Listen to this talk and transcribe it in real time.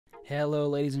Hello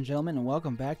ladies and gentlemen, and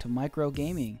welcome back to Micro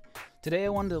Gaming. Today I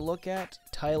wanted to look at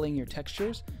tiling your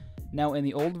textures. Now in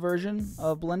the old version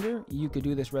of Blender you could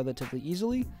do this relatively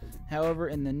easily. However,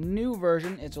 in the new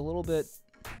version it's a little bit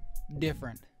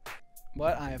different.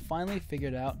 But I have finally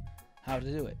figured out how to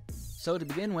do it. So to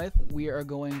begin with, we are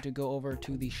going to go over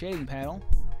to the shading panel,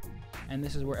 and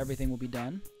this is where everything will be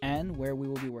done and where we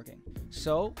will be working.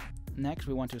 So next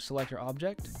we want to select our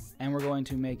object, and we're going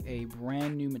to make a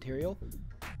brand new material.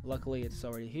 Luckily it's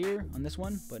already here on this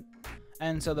one,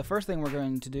 and so the first thing we're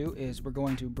going to do is we're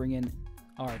going to bring in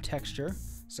our texture.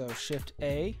 So Shift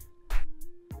A,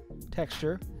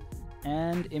 texture,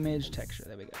 and image texture.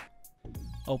 There we go.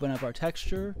 Open up our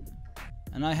texture,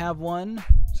 and I have one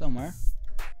somewhere.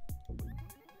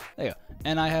 There you go.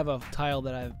 And I have a tile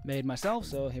that I've made myself,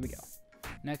 so here we go.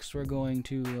 Next we're going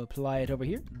to apply it over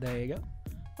here. There you go.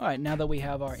 Alright, now that we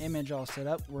have our image all set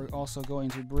up, we're also going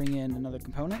to bring in another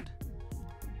component.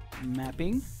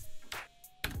 Mapping.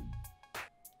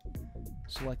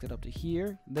 Select it up to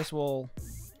here. This will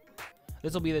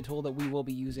be the tool that we will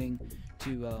be using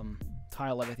to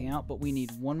tile everything out, but we need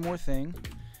one more thing,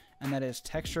 and that is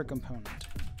texture component.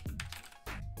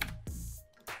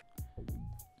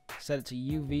 Set it to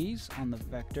UVs on the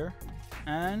vector,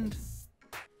 and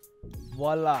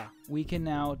voila, we can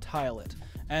now tile it.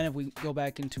 And if we go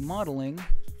back into modeling,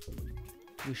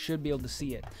 we should be able to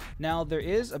see it. Now there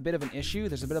is a bit of an issue,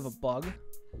 there's a bit of a bug.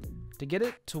 To get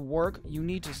it to work, you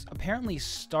need to apparently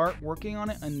start working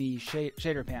on it in the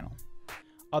shader panel.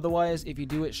 Otherwise, if you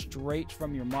do it straight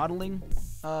from your modeling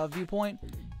viewpoint,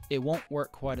 it won't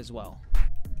work quite as well.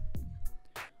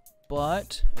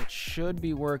 But it should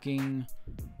be working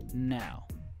now.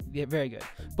 Yeah, very good.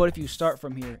 But if you start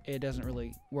from here, it doesn't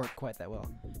really work quite that well.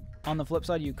 On the flip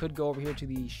side, you could go over here to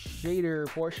the shader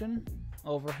portion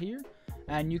over here,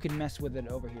 and you can mess with it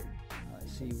over here.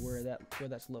 Let's see where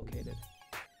that's located.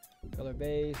 Color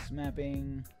base,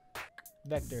 mapping,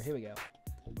 vector. Here we go.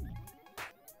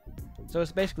 So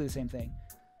it's basically the same thing.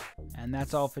 And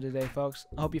that's all for today, folks.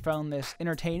 I hope you found this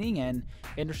entertaining and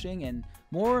interesting, and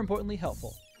more importantly,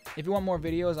 helpful. If you want more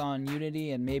videos on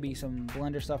Unity and maybe some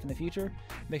Blender stuff in the future,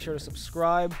 make sure to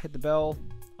subscribe, hit the bell,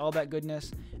 all that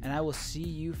goodness, and I will see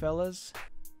you fellas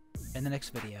in the next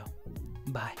video.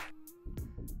 Bye.